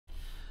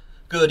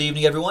Good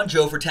evening, everyone.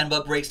 Joe for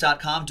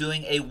 10buckbreaks.com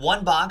doing a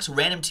one-box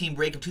random team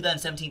break of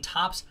 2017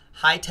 Topps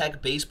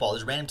High-Tech Baseball.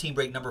 This is random team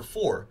break number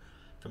 4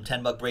 from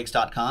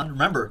 10buckbreaks.com.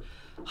 Remember,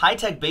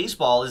 High-Tech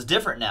Baseball is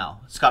different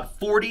now. It's got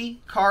 40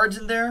 cards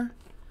in there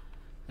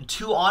and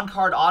 2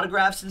 on-card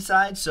autographs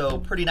inside, so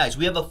pretty nice.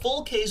 We have a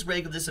full case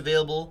break of this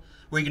available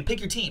where you can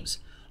pick your teams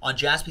on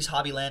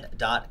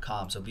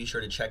JaspysHobbyland.com, so be sure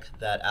to check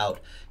that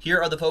out.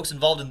 Here are the folks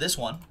involved in this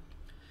one.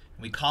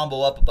 We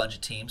combo up a bunch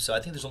of teams, so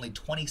I think there's only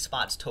 20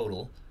 spots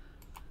total.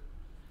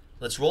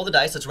 Let's roll the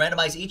dice. Let's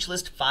randomize each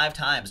list 5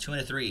 times. 2 and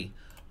a 3.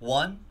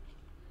 1,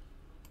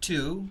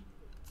 2,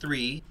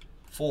 3,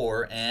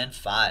 4, and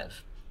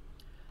 5.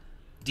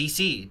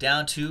 DC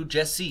down to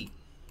Jesse.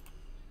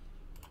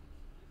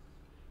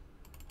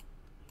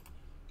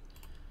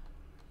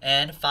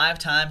 And 5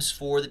 times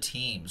for the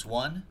teams.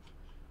 1,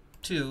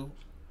 2,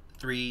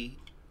 3,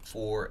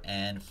 4,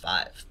 and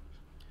 5.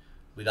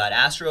 We got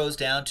Astros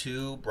down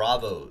to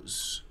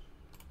Bravos.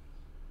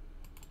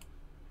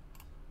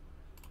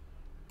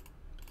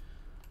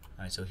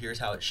 All right, so here's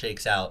how it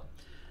shakes out.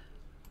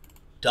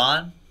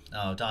 Don,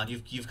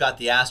 you've got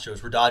the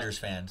Astros. We're Dodgers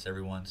fans,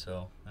 everyone.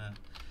 So,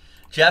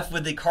 Jeff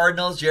with the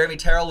Cardinals, Jeremy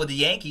Terrell with the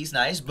Yankees,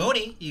 nice.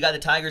 Booney, you got the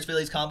Tigers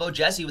Phillies combo.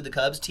 Jesse with the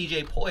Cubs,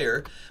 TJ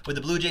Poyer with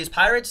the Blue Jays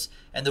Pirates,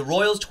 and the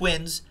Royals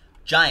Twins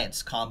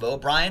Giants combo.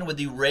 Brian with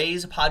the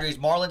Rays Padres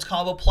Marlins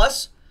combo,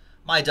 plus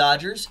my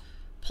Dodgers,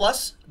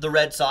 plus the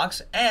Red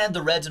Sox and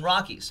the Reds and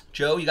Rockies.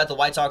 Joe, you got the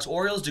White Sox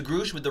Orioles,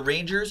 DeGroosh with the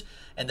Rangers,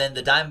 and then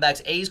the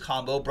Diamondbacks A's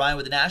combo. Brian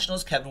with the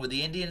Nationals, Kevin with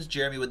the Indians,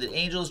 Jeremy with the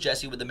Angels,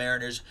 Jesse with the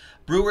Mariners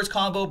Brewers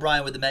combo,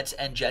 Brian with the Mets,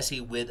 and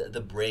Jesse with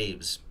the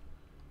Braves.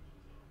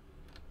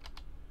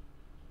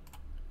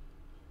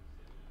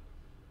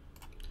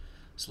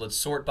 So let's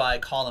sort by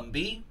column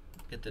B,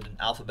 get it in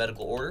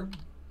alphabetical order.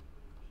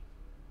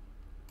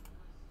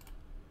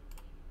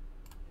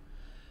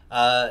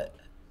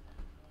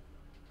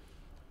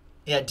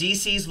 Yeah,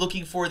 DC's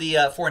looking for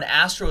the for an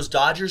Astros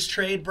Dodgers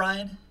trade,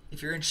 Brian,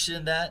 if you're interested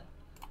in that.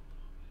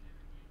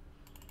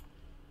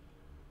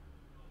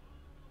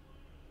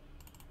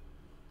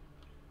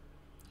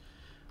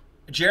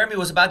 Jeremy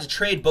was about to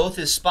trade both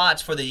his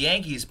spots for the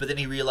Yankees, but then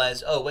he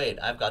realized, oh wait,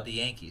 I've got the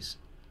Yankees.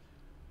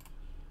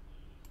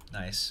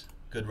 Nice.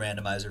 Good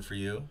randomizer for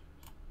you.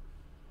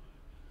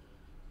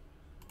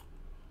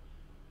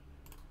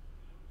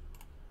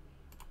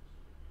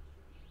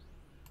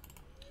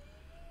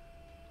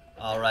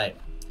 All right.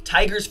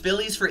 Tigers,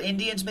 Phillies for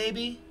Indians,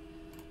 maybe?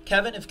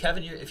 Kevin,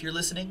 if you're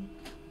listening.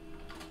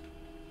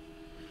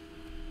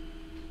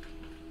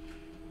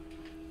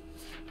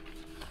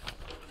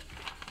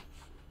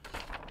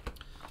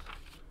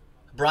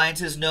 Brian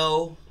says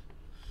no.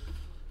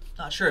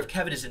 Not sure if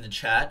Kevin is in the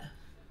chat.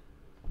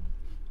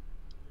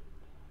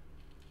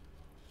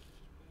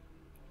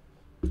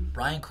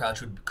 Brian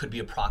Crouch could be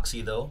a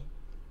proxy, though.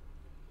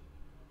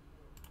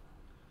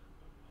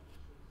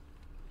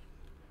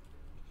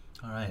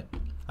 All right.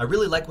 I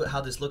really like how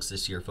this looks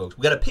this year, folks.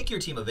 We got to pick your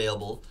team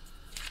available,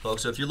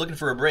 folks. So if you're looking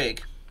for a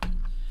break,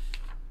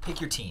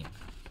 pick your team.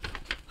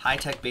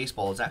 High-Tech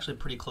Baseball is actually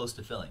pretty close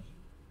to filling.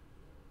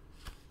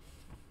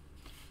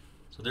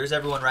 So there's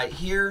everyone right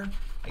here.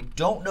 I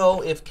don't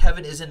know if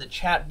Kevin is in the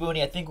chat,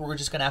 Booney. I think we're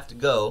just going to have to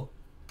go.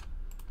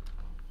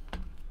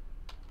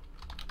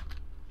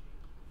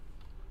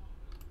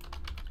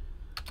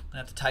 I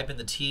have to type in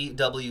the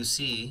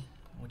TWC,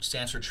 which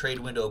stands for Trade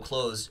Window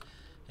Closed,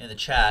 in the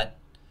chat.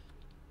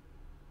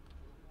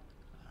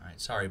 All right,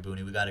 sorry,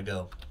 Booney, we got to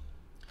go.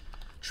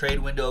 Trade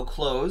window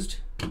closed.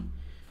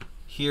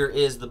 Here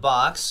is the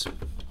box.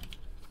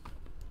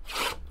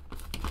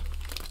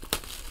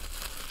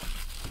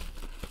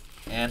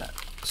 And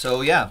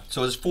so, yeah,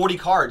 so it's 40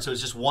 cards, so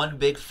it's just one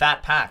big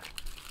fat pack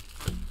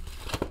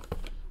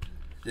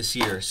this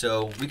year.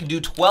 So we can do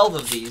 12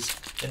 of these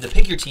in the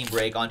Pick Your Team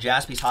break on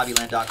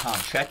JaspysHobbyland.com.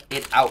 Check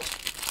it out.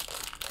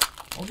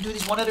 We'll do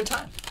these one at a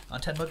time on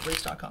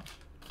 10buckbreaks.com.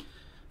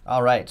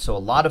 All right, so a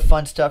lot of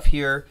fun stuff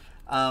here.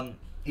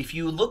 If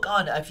you look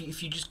on,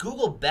 if you just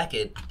Google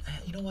Beckett,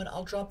 you know what?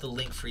 I'll drop the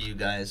link for you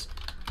guys.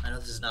 I know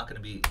this is not going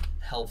to be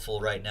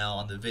helpful right now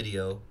on the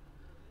video.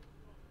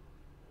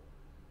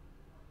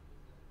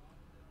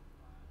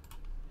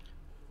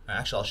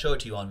 Actually, I'll show it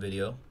to you on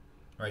video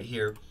right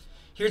here.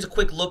 Here's a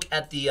quick look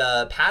at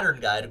the pattern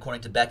guide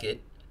according to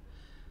Beckett.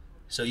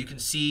 So you can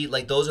see,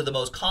 like, those are the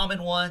most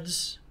common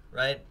ones,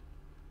 right?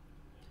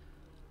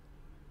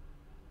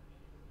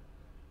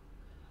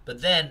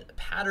 But then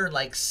pattern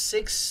like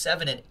 6,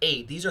 7, and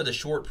 8, these are the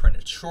shorter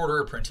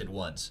printed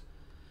ones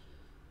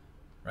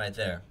right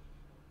there.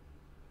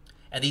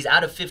 And these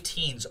out of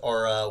 15s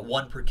are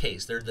 1 per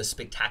case. They're the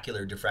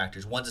spectacular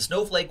diffractors. One's a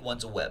snowflake,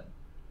 one's a web.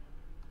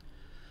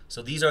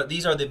 So these are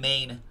the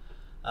main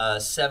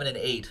 7 and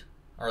 8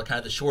 are kind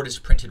of the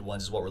shortest printed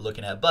ones is what we're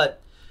looking at.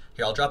 But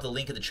here, I'll drop the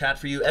link in the chat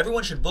for you.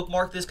 Everyone should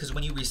bookmark this because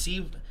when you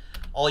receive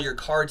all your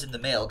cards in the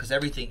mail, because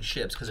everything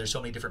ships because there's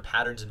so many different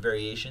patterns and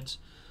variations,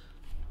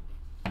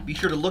 be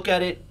sure to look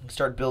at it and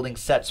start building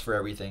sets for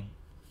everything.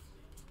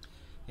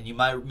 And you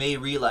may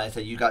realize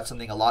that you got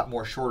something a lot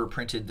more shorter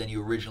printed than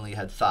you originally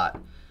had thought.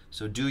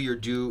 So do your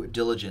due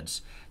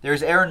diligence.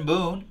 There's Aaron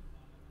Boone,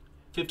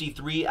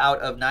 53 out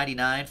of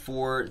 99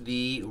 for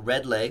the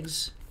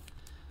Redlegs.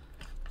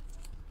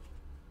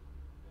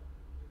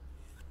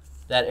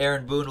 That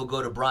Aaron Boone will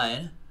go to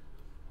Brian.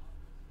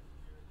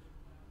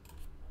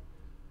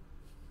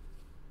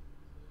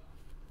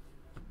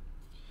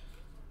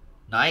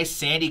 Nice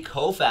Sandy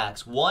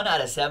Koufax, 1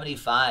 out of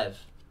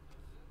 75.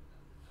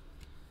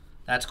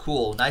 That's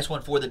cool. Nice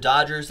one for the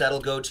Dodgers. That'll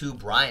go to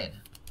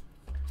Brian.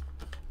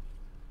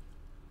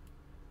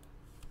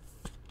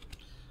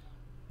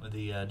 With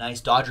the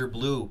nice Dodger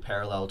blue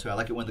parallel to it. I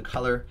like it when the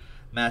color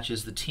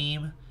matches the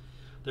team.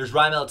 There's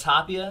Raimel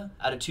Tapia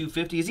out of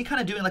 250. Is he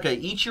kind of doing like a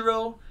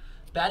Ichiro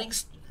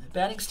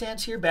batting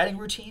stance here? Batting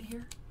routine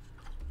here?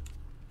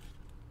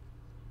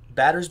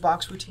 Batter's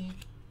box routine?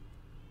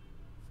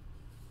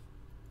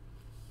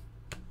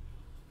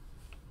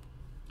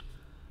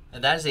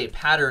 And that is a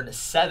pattern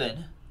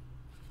 7.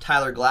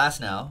 Tyler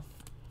Glasnow.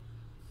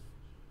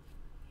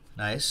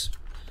 Nice.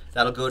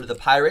 That'll go to the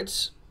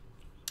Pirates.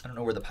 I don't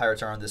know where the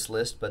Pirates are on this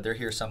list, but they're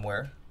here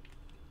somewhere.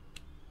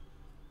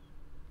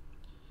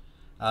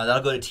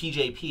 That'll go to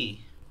TJP.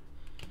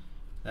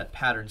 That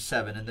pattern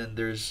 7. And then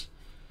there's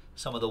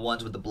some of the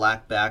ones with the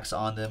black backs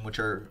on them, which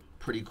are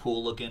pretty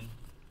cool looking.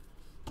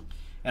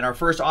 And our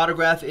first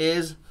autograph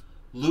is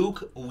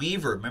Luke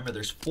Weaver. Remember,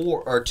 there's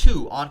 2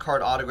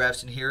 on-card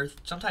autographs in here.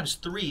 Sometimes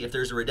 3 if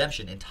there's a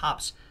redemption in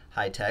Topps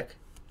High Tech.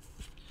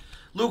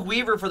 Luke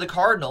Weaver for the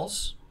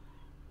Cardinals.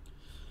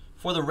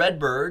 For the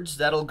Redbirds,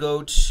 that'll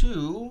go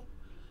to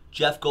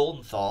Jeff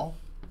Goldenthal.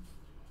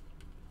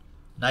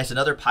 Nice,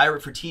 another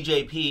Pirate for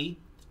TJP.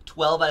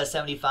 12 out of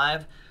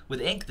 75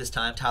 with ink this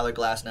time, Tyler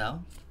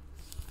Glasnow.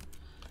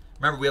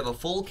 Remember, we have a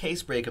full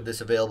case break of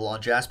this available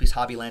on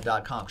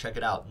JaspysHobbyland.com. Check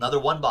it out. Another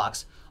 1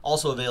 box,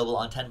 also available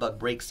on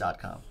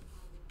 10buckbreaks.com.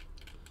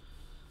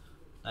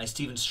 Nice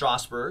Steven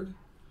Strasburg. I'm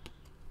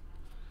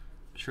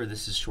sure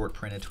this is short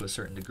printed to a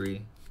certain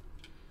degree,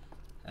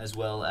 as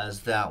well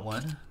as that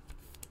one.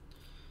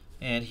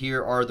 And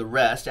here are the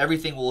rest.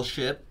 Everything will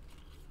ship.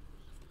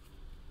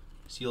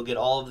 So you'll get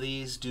all of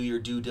these. Do your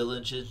due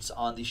diligence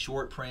on the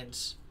short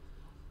prints.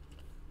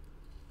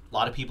 A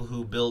lot of people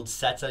who build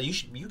sets out.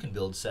 You can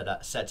build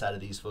sets out of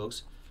these,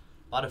 folks.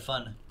 A lot of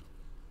fun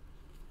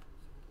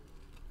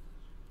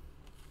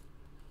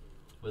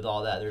with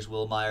all that. There's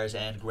Will Myers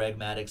and Greg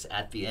Maddux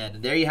at the end.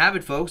 And there you have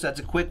it, folks. That's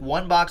a quick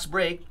 1 box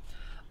break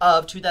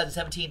of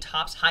 2017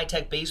 Topps High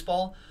Tech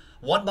Baseball.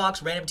 1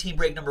 box random team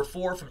break number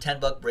 4 from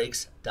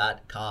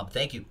 10buckbreaks.com.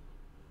 Thank you.